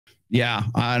Yeah.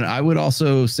 And I would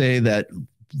also say that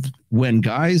when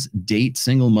guys date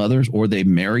single mothers or they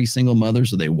marry single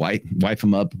mothers or they wife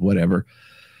them up, whatever,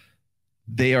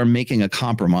 they are making a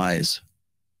compromise.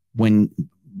 When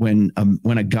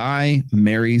a guy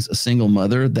marries a single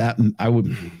mother,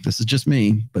 this is just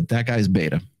me, but that guy's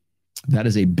beta. That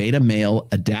is a beta male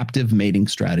adaptive mating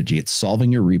strategy. It's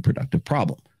solving your reproductive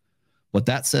problem. What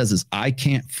that says is I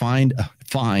can't find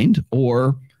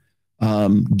or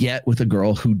get with a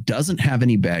girl who doesn't have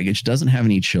any baggage, doesn't have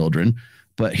any children,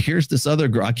 but here's this other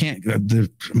girl. I can't,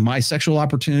 my sexual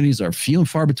opportunities are few and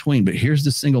far between, but here's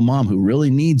this single mom who really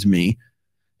needs me.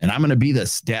 And I'm going to be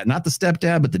the dad, not the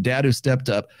stepdad, but the dad who stepped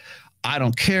up. I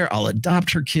don't care. I'll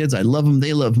adopt her kids. I love them.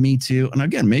 They love me too. And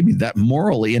again, maybe that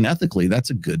morally and ethically,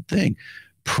 that's a good thing.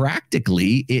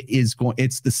 Practically,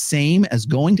 it's the same as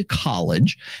going to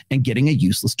college and getting a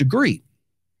useless degree.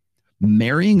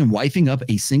 Marrying and wifing up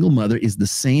a single mother is the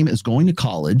same as going to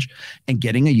college and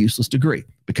getting a useless degree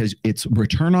because its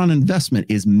return on investment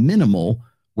is minimal,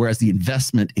 whereas the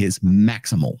investment is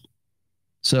maximal.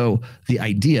 So the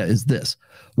idea is this.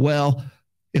 Well,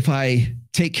 if I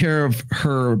take care of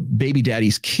her baby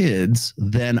daddy's kids,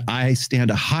 then I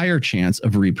stand a higher chance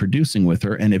of reproducing with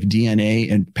her. And if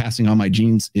DNA and passing on my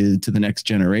genes to the next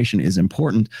generation is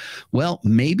important, well,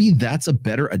 maybe that's a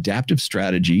better adaptive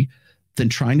strategy than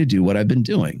trying to do what I've been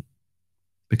doing.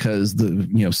 Because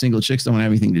single chicks don't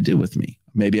have anything to do with me.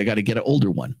 Maybe I got to get an older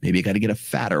one. Maybe I got to get a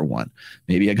fatter one.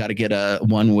 Maybe I got to get a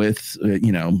one with,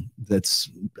 that's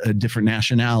a different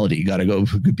nationality. You got to go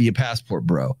be a passport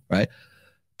bro, right?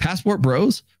 Passport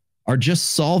bros are just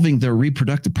solving their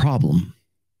reproductive problem.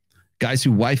 Guys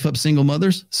who wife up single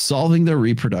mothers, solving their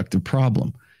reproductive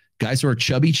problem. Guys who are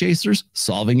chubby chasers,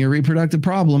 solving your reproductive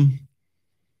problem.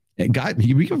 And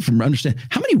you can understand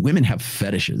how many women have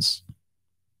fetishes.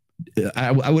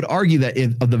 I would argue that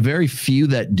of the very few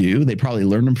that do, they probably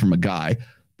learned them from a guy,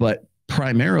 but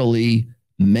primarily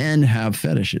men have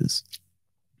fetishes.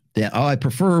 I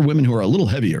prefer women who are a little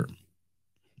heavier.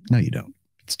 No, you don't.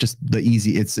 It's just the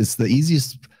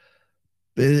easiest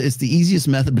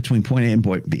method between point A and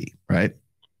point B, right?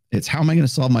 It's how am I going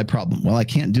to solve my problem? Well, I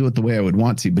can't do it the way I would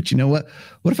want to, but you know what?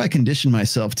 What if I condition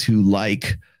myself to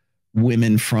like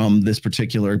women from this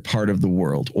particular part of the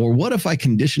world? Or what if I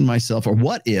condition myself, or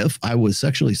what if I was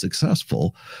sexually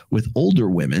successful with older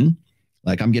women?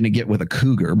 Like I'm going to get with a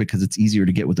cougar because it's easier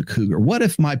to get with a cougar. What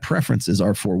if my preferences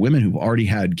are for women who've already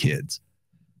had kids?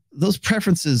 Those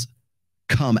preferences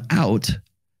come out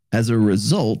as a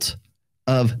result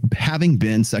of having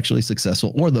been sexually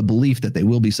successful or the belief that they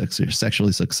will be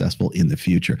sexually successful in the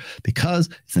future, because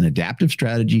it's an adaptive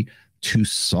strategy to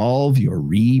solve your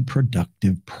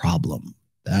reproductive problem.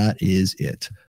 That is it.